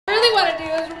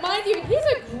remind you, he's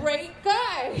a great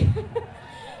guy.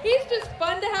 He's just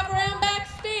fun to have around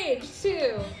backstage,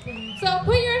 too. So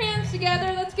put your hands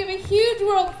together. Let's give a huge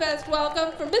WorldFest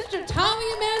welcome for Mr. Tommy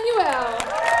Emmanuel.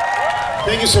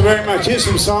 Thank you so very much. Here's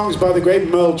some songs by the great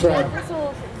Merle Travis. This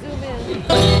will zoom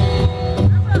in.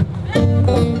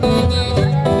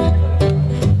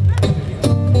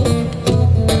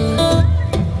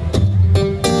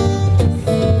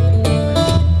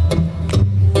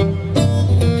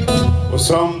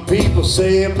 Some people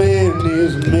say a man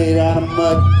is made out of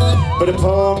mud, but a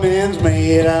poor man's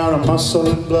made out of muscle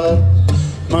and blood.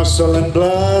 Muscle and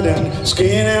blood and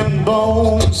skin and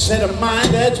bone. Set a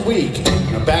mind that's weak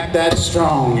and a back that's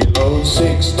strong. You load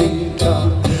 16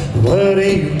 tons, what do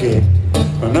you get?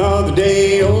 Another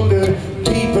day older,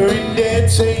 deeper in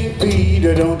debt. St.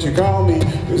 Peter, don't you call me,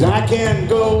 'cause I can't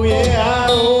go. Yeah, I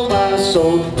owe my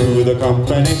soul to the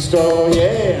company store,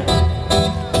 yeah.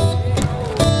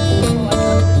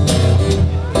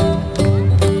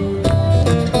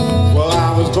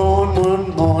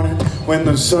 When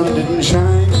the sun didn't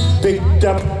shine, picked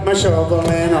up my shovel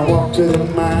and I walked to the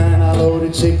mine. I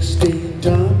loaded 16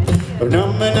 tons of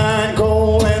number 9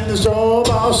 coal, and the store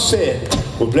boss said,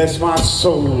 well, bless my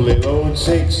soul, they load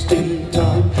 16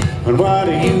 tons, and what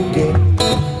do you get?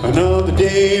 Another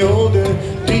day older,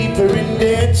 deeper in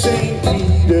debt. St.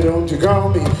 Peter, don't you call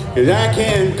me, 'cause I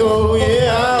can't go.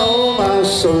 Yeah, I owe my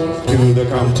soul to the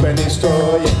company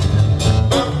store, yeah.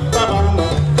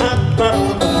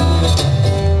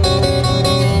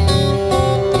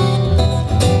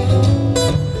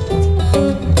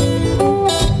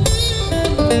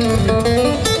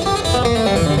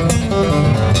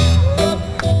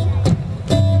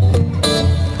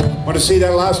 Want to see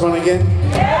that last one again?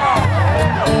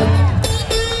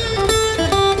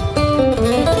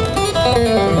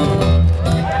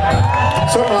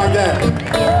 Something like that.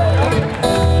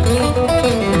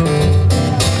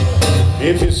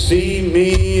 If you see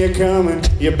me a-coming,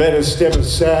 you better step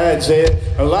aside. Said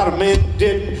a lot of men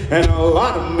didn't, and a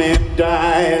lot of men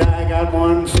died. I got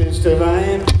one fist of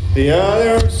iron, the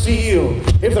other of steel.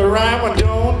 If the right one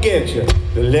don't get you,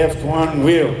 the left one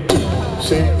will.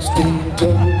 16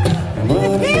 tons, and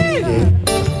what do you get?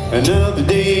 Another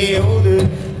day older,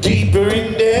 deeper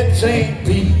in debt. St.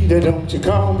 Peter, don't you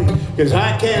call me, 'cause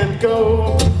I can't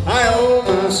go. I owe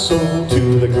my soul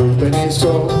to the company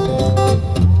store.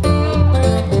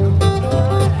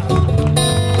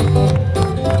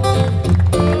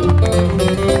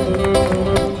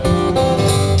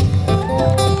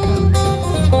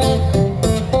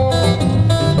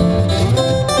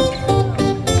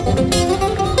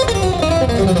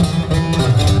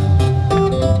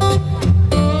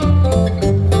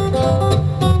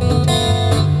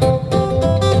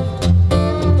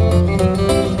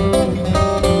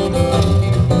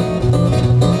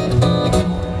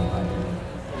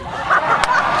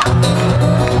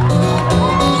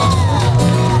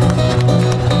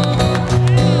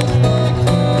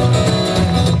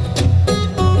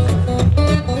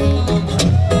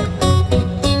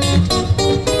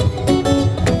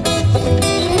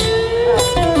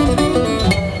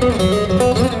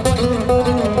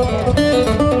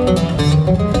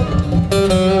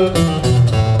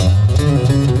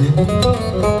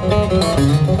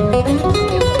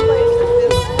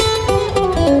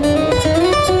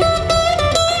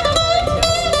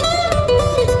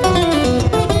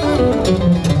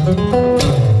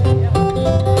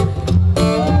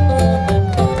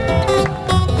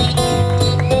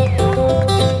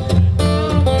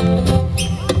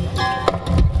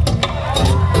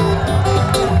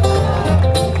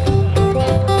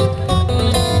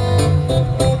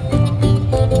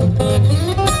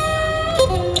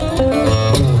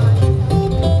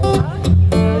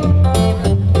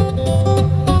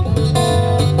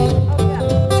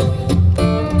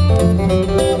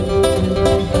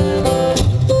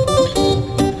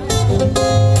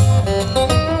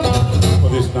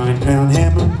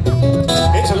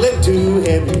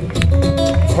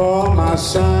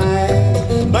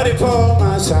 Buddy, for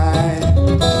my side,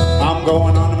 I'm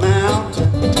going on the mountain,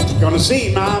 gonna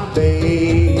see my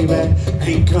baby.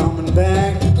 Ain't coming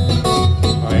back,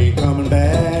 I ain't coming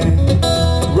back.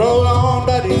 Roll on,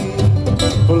 buddy,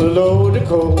 pull a load of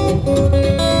coal.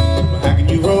 How can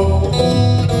you roll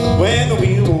when the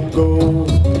wheel won't go?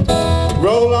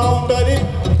 Roll on, buddy,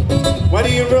 why do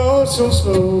you roll so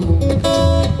slow?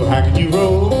 Well, how can you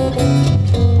roll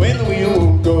when the wheel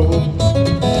won't go?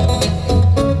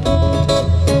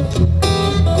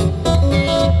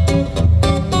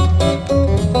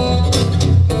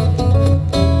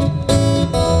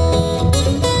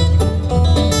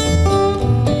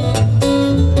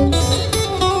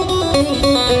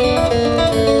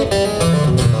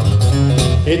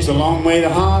 It's a long way to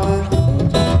Holland,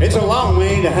 it's a long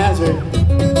way to Hazard,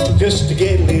 just to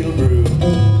get a little brew.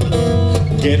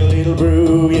 Get a little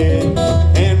brew, yeah.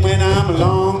 And when I'm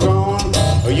long gone,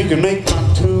 you can make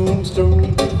my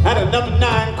tombstone out of number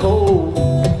 9 coal.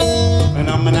 A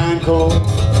number 9 coal.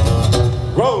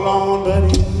 Roll on,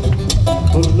 buddy,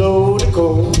 put a load of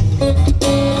coal.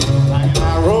 Like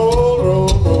I roll, roll,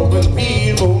 roll, but the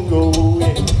wheel won't go,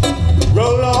 yeah.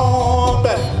 Roll on,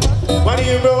 buddy, why do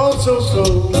you roll so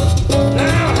slow?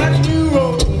 Now how do you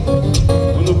roll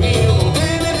when the wheel won't?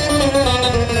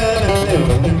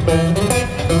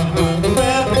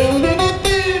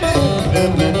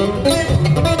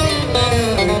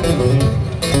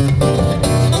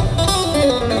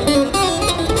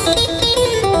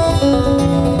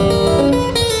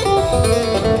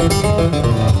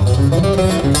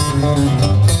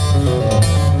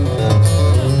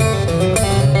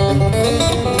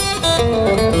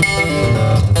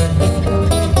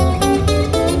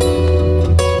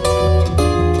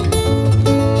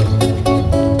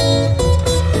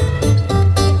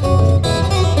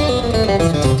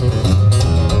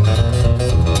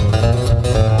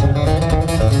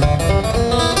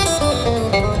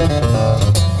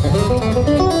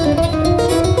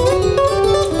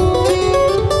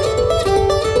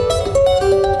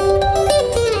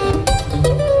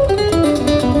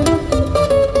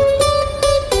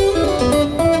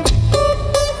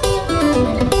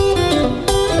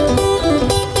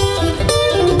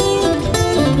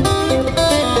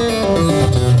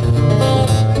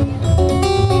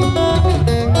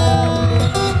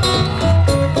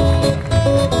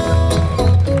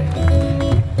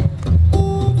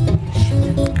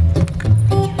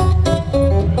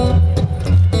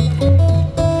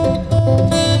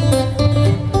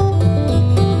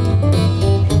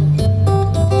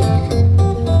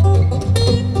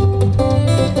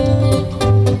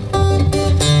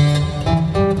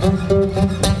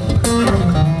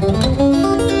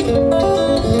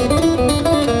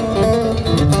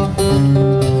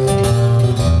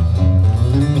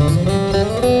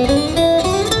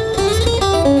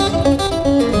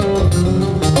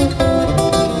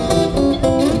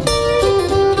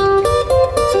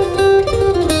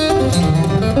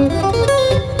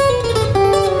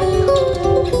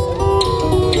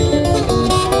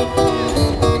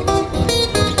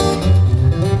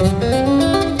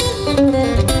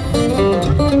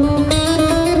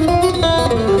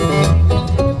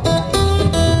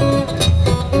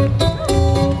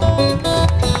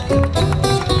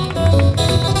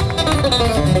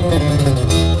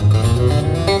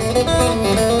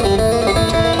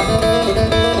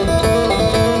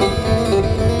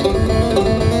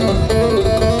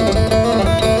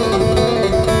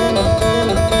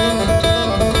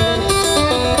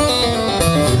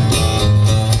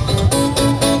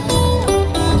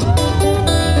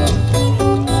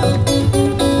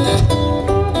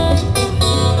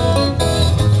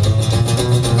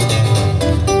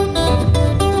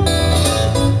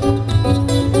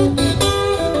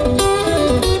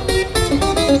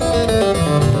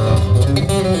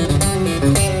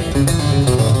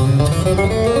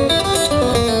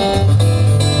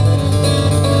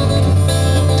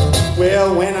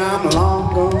 Well, when I'm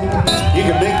long gone, you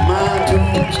can make my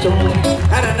tombstone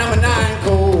out of number 9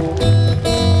 coal.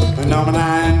 A number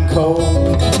 9 coal.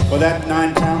 Well, that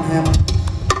 9-pound hammer,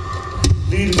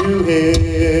 little too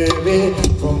heavy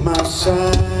for my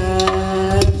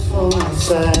side, for my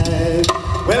side.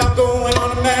 Well, I'm going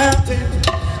on the mountain,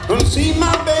 gonna see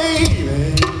my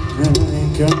baby.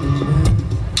 Ain't coming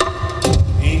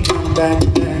back, ain't coming back.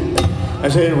 I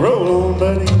said, roll on,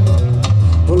 buddy,